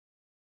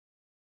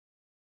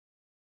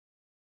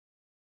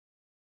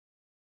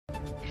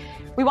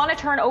We want to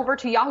turn over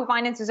to Yahoo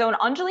Finance's own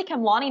Anjalee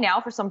Khemlani now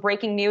for some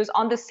breaking news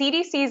on the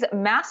CDC's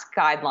mask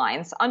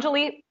guidelines.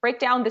 Anjalee, break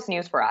down this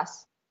news for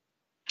us.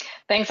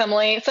 Thanks,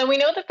 Emily. So we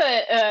know that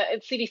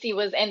the CDC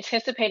was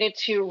anticipated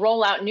to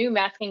roll out new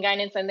masking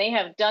guidance, and they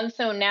have done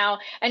so now.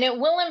 And it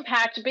will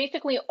impact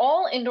basically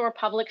all indoor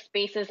public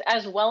spaces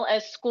as well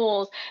as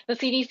schools. The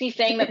CDC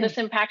saying that this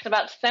impacts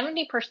about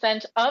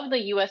 70% of the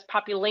U.S.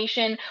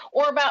 population,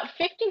 or about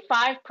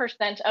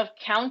 55% of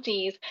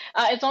counties.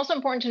 It's also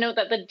important to note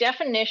that the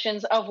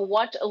definitions of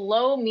what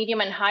low,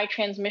 medium, and high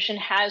transmission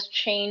has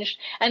changed.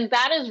 And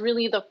that is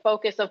really the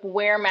focus of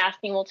where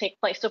masking will take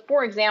place. So,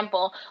 for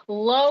example,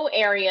 low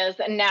areas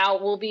now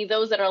will be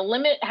those that are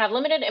have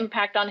limited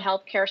impact on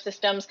healthcare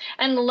systems,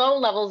 and low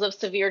levels of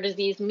severe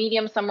disease,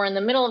 medium somewhere in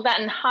the middle of that,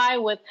 and high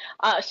with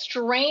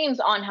strains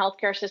on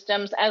healthcare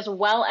systems, as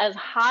well as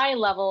high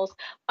levels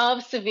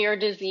of severe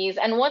disease.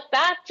 And what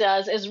that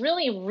does is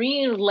really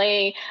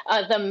relay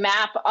the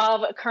map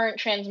of current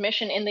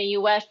transmission in the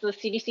U.S. The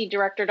CDC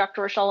director,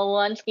 Dr. Rochelle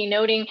Walensky,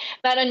 noting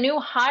that a new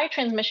high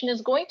transmission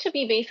is going to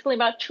be basically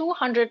about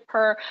 200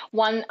 per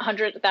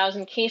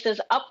 100,000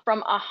 cases, up from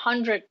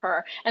 100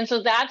 per. And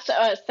so that's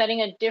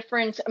setting a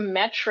different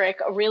metric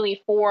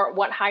really for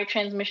what high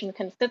transmission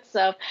consists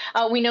of.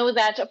 We know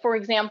that, for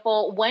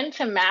example, when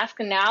to mask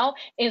now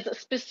is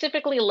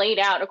specifically laid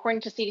out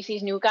according to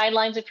CDC's new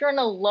guidelines. If you're in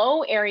a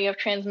low area of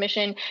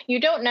transmission, you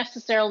don't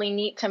necessarily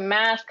need to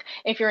mask.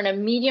 If you're in a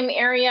medium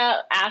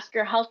area, ask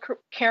your health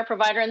care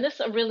provider. And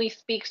this really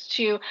speaks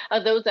to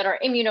those that are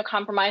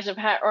immunocompromised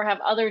or have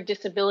other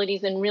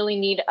disabilities and really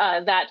need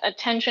that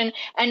attention.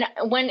 And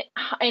when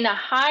in a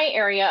high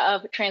area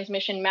of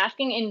transmission,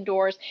 masking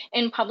indoors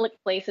in public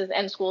places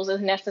and schools is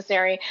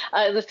necessary.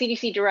 The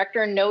CDC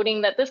director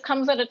noting that this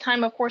comes at a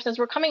time, of course, as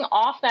we're coming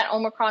off that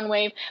Omicron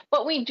wave,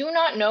 but we do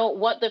not know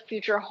what the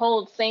future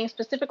holds, saying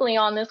specifically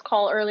on this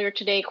call earlier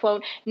today,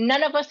 quote,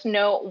 "None of us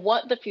know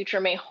what the future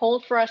may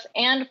hold for us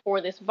and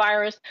for this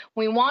virus.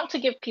 We want to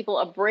give people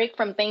a break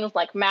from things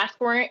like mask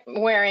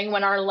wearing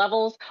when our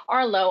levels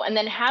are low, and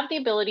then have the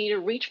ability to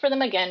reach for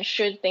them again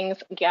should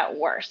things get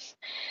worse."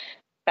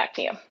 Back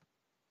to you.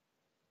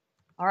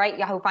 All right,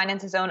 Yahoo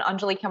Finance's own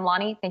Anjalee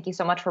Khemlani, thank you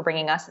so much for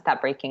bringing us that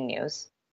breaking news.